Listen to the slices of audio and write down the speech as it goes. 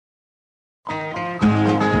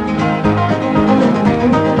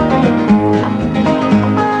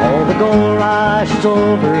is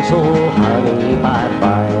over, so honey,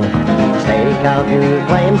 bye-bye. Stake out your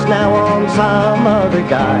claims now on some other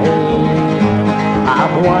guy.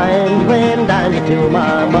 I've wined you and dined you till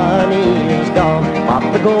my money is gone.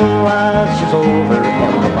 But the gold rush is over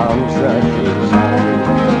and the bum's rush is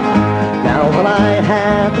on. Now when I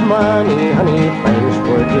had the money, honey, things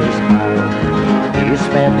were just fine. You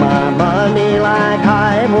spent my money like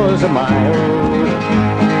I was a mine.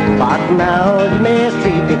 But now you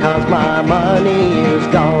mistreat because my money is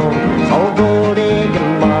gone. So go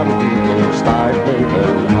digging, mom, you can start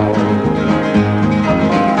moving home.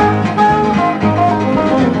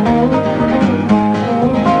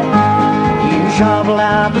 You shovel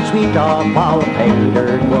out the sweet dog while the pay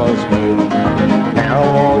dirt was made. Now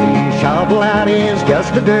all you shovel out is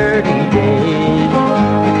just a dirty day.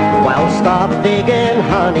 Well, stop digging,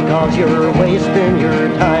 honey, cause you're wasting your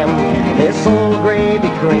time. This old gravy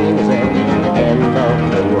train is at the end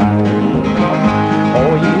of the line.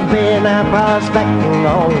 Oh, you've been out prospecting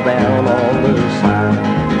all down on this side.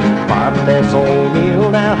 But this old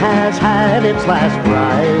mule now has had its last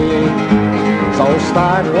ride. So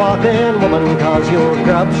start walking, woman, cause your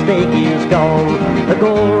grub stake is gone. The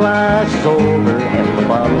gold rush is over and the